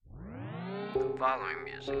The following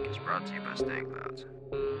music is brought to you by Klouds.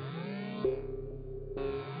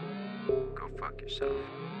 Go fuck yourself.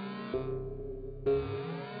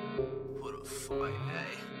 Who the fuck,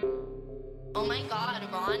 hey? Oh my god,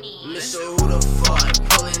 Ronny. Mr. Who the fuck?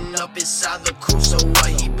 Pulling up inside the coupe, so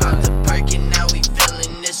what? He popped the perk and now he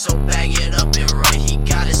feeling it, so bag it up and run. He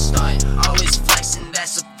got a stunt, always flexing,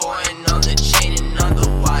 that's a foreign on the chain and on the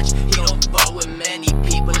watch. He don't fuck with many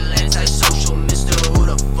people, anti-social, Mr. Who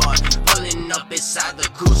the fuck? Pulling up inside the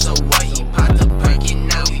coupe, so what? He popped the perk and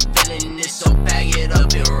now he feeling it, so bag it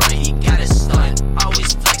up and run. He got a stunt,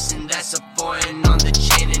 always flexing, that's a foreign on the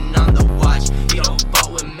chain and on the watch. He don't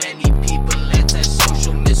fuck with many people,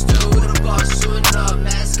 anti-social, Mr. Who the boss, suiting up,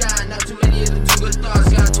 mascot, not too many of them do good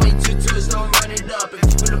thoughts. Got 22 tours, don't run it up. If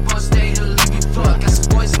you put up on stage, they'll leave you fucked. Got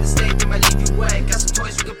some boys in the state, they might leave you wet. Got some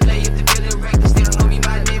toys we can play if they're feeling reckless. They don't know me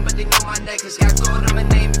by name, but they know my necklace. Got gold on my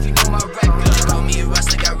name if you know my record. Call me a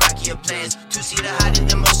Rasta, got rockier plans. Two-seater hotter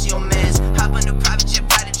than most of your mans. Hop on the private jet,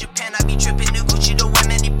 fly to Japan. I be tripping the Gucci, don't wear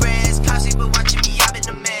many brands. Cops ain't been watching me, I've been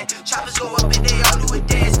the man. Choppers go up and they all do a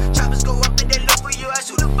dance. Choppers go up and they look for your ass.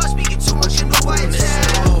 Who the fuck speaking too much? You know why it's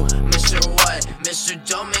Mr. Who? Mr. What? Mr.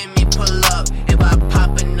 Don't make me pull up. If I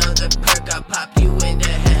pop another perk, I pop you in the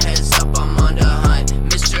head. Heads up, I'm on the hunt.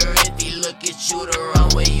 Mr. Iffy, look at you the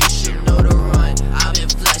wrong way. You should know to run. I've been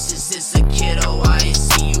flexing since a kid. Oh, I ain't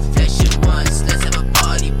see you flex it once. Let's have a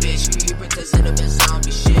party, bitch. You pretend up in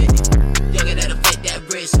zombie shit. Younger that'll fit that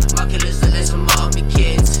wrist. My killers are less from mommy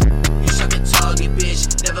kids. You shot a target, bitch.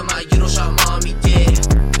 Never mind, you don't shot mommy dead.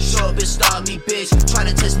 Show up and start me, bitch.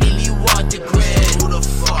 Tryna test me, you want the grid. Who the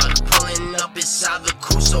fuck? Pulling up inside the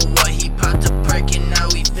coupe, so what? He popped a perk and now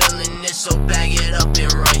he feeling it, so bag it up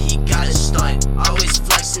and run. He got a stunt, always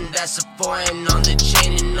flexing, that's a foreign on the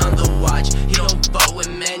chain and on the watch. He don't fuck with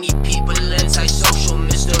many people, anti-social,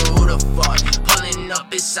 Mr. Who the fuck? Pulling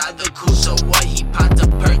up inside the coupe, so what? He popped a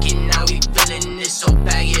perk and now he